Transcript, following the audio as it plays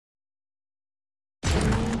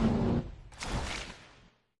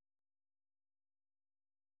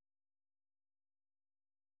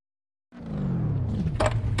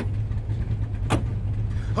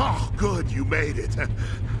Oh, good, you made it.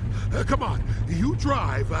 Come on, you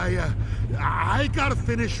drive. I gotta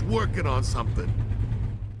finish working on something.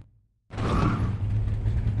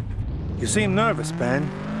 You seem nervous, Ben.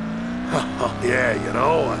 Yeah, you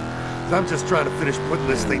know, I'm just trying to finish putting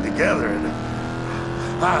this thing together, and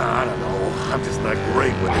I don't know. I'm just not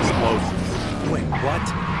great with explosives. Wait, what?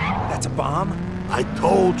 That's a bomb? I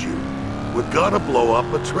told you, we're gonna blow up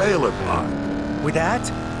a trailer park. With that?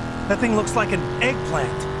 That thing looks like an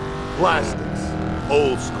eggplant. Plastics,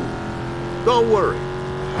 old school. Don't worry.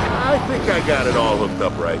 I think I got it all hooked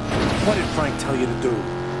up right. What did Frank tell you to do?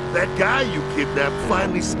 That guy you kidnapped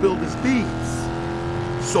finally spilled his beans.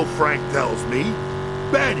 So Frank tells me,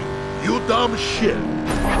 Benny, you dumb shit.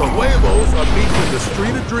 The huevos are meeting in the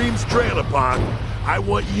Street of Dreams trailer park. I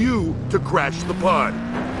want you to crash the party.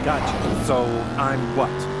 Gotcha. So, I'm what?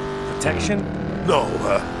 Protection? No,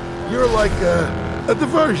 you're like a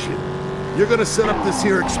diversion. You're gonna set up this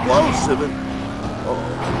here explosive and... Oh,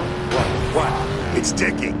 What? it's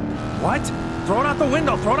ticking. What? Throw it out the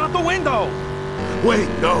window! Throw it out the window! Wait,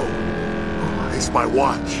 no. It's my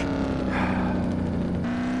watch.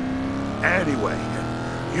 Anyway,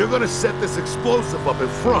 you're gonna set this explosive up in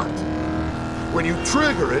front. When you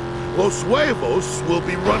trigger it, Los Huevos will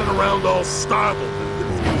be running around all startled and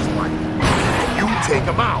confused like. You take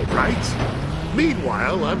them out, right?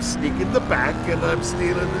 Meanwhile, I'm sneaking the back and I'm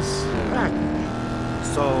stealing this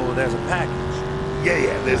package. So, there's a package?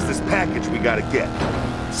 Yeah, there's this package we gotta get.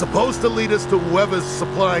 Supposed to lead us to whoever's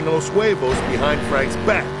supplying Los Huevos behind Frank's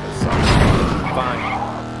back or something. Fine.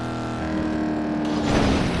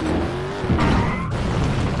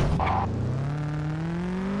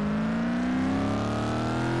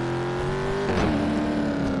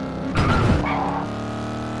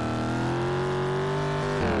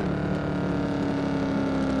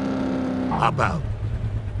 Hop out.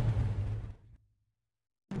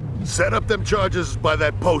 Set up them charges by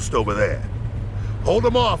that post over there. Hold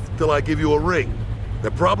them off till I give you a ring. They're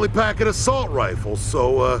probably packing assault rifles,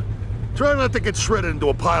 so, try not to get shredded into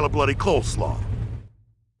a pile of bloody coleslaw.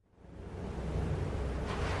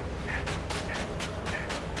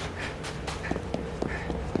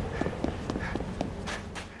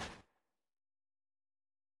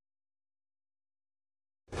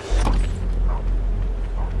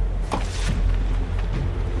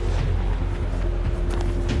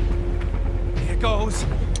 Goes.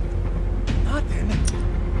 Nothing.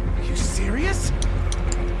 Are you serious?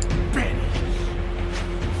 Benny.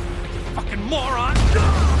 You fucking moron.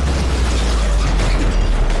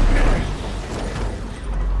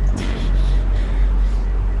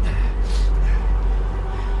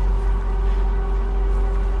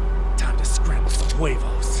 Time to scramble some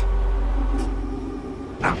huevos.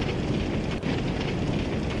 Ow.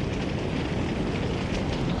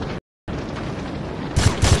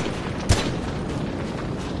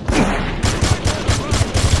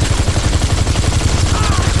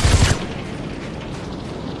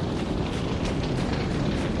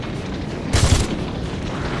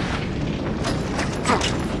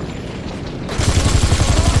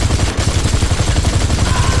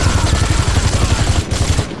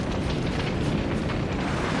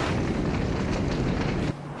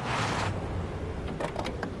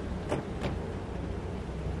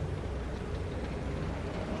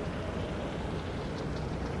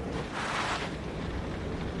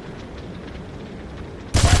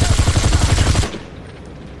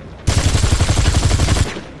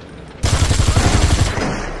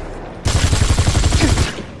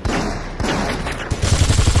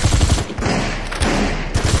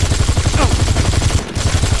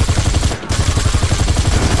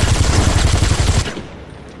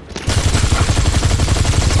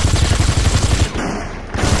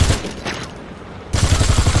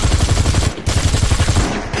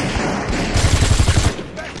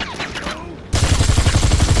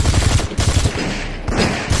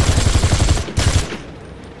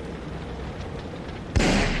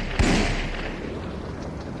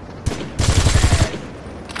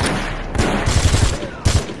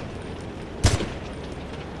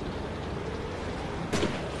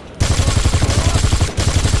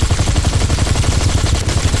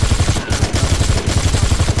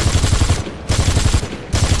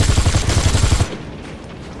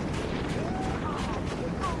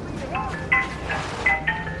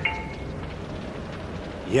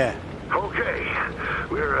 Yeah. Okay.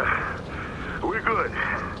 We're good.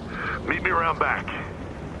 Meet me around back.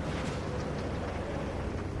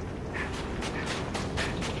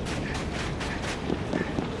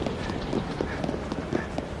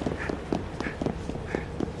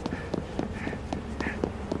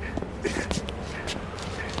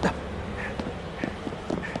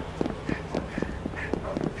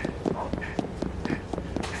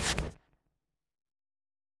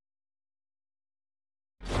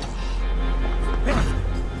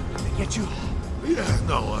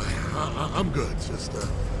 honest.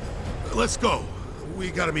 Let's go.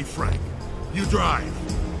 We gotta meet Frank. You drive.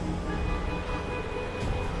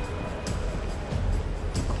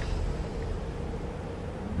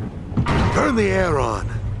 Turn the air on.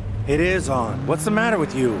 It is on. What's the matter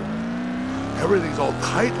with you? Everything's all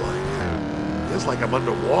tight like. Feels like I'm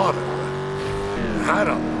underwater. I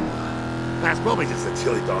don't know. That's probably just the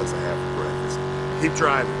chili dogs I have for breakfast. Keep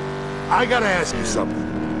driving. I gotta ask you something.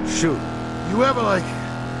 Shoot. You ever, like,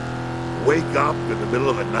 wake up in the middle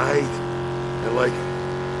of the night and, like,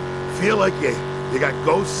 feel like you got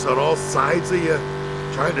ghosts on all sides of you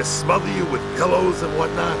trying to smother you with pillows and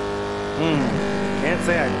whatnot? Can't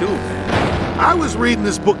say I do, man. I was reading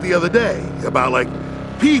this book the other day about, like,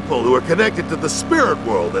 people who are connected to the spirit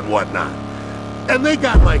world and whatnot. And they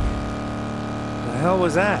got, like... The hell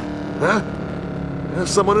was that? Huh? There's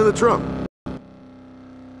someone in the trunk.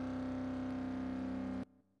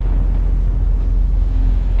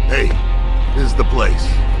 Hey, this is the place.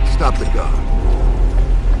 Stop the car.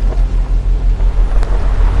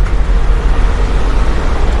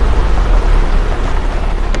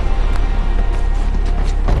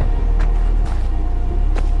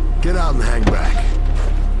 Get out and hang back.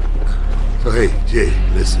 So hey, Jay,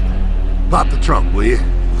 listen. Pop the trunk, will you?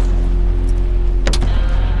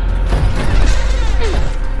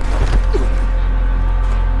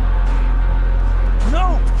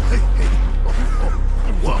 No! Hey, hey.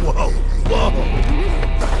 Whoa, whoa, whoa.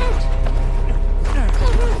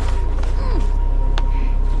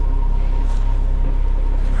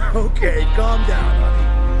 Okay, calm down,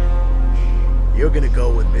 honey. You're gonna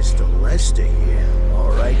go with Mr. Lester here,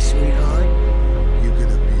 all right, sweetheart? You're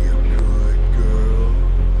gonna be a good girl.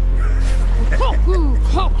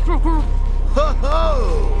 Ho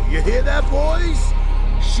ho! You hear that, boys?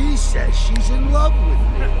 She says she's in love with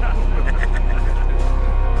me.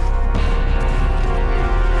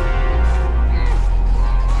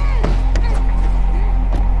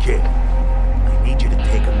 Kid, I need you to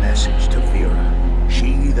take a message to Vera. She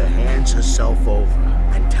either hands herself over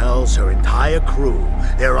and tells her entire crew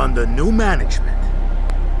they're under new management,